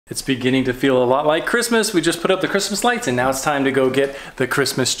It's beginning to feel a lot like Christmas. We just put up the Christmas lights and now it's time to go get the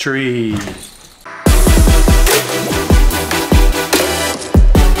Christmas tree.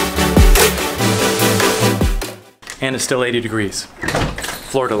 And it's still 80 degrees.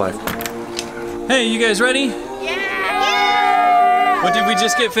 Florida life. Hey, you guys ready? Yeah! What did we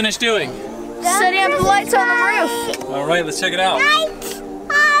just get finished doing? Setting up the lights on the roof. All right, let's check it out.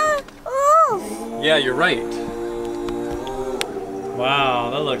 Yeah, you're right. Wow,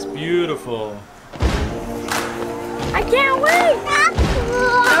 that looks beautiful. I can't wait.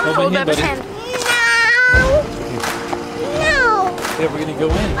 Don't hold up his hand. No. Yeah, we're gonna go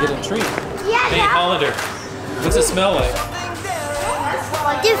in and get a tree. Yeah. Hey, Hollander, what's it smell like?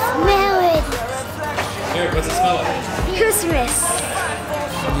 Just smell it. Eric, what's it smell like? Christmas.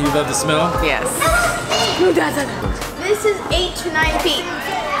 You love the smell? Yes. Who doesn't? This is 8 to 9 feet.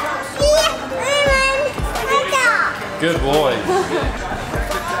 Good boy. Look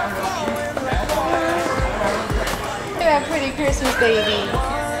at that pretty Christmas baby.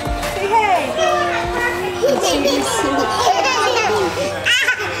 Say hey.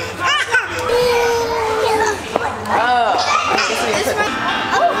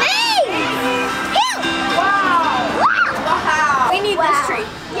 Oh, hey! Wow! Wow! We need this tree.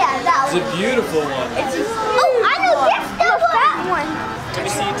 Yeah, that It's a beautiful one. I know this the fat one. Let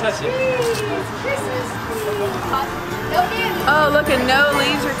me see you touch it. Oh, look, and no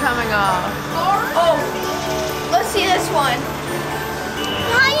leaves are coming off. Oh, let's see this one.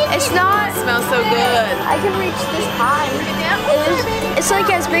 It's not. It smells so good. I can reach this high. It's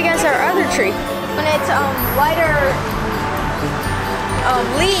like as big as our other tree. When it's lighter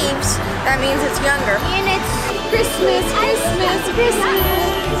leaves, that means it's younger. And it's Christmas, Christmas, Christmas.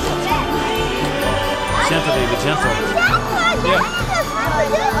 Gentle, baby, gentle. Yeah.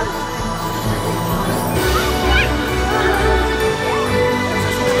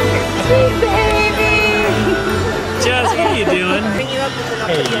 Sweet baby. Jazz, what are you doing? Hey, you,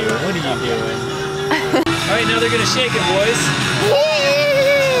 what are you doing? All right, now they're gonna shake it, boys.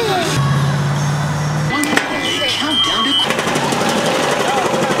 Countdown to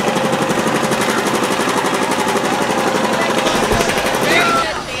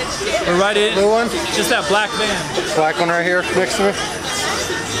We're right in. Blue one? Just that black van. Black one right here next to me.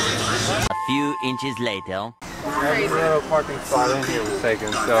 a few inches later. Every little parking spot in here was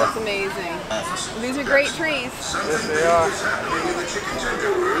taken, so. That's amazing. These are great trees. Yes, they are.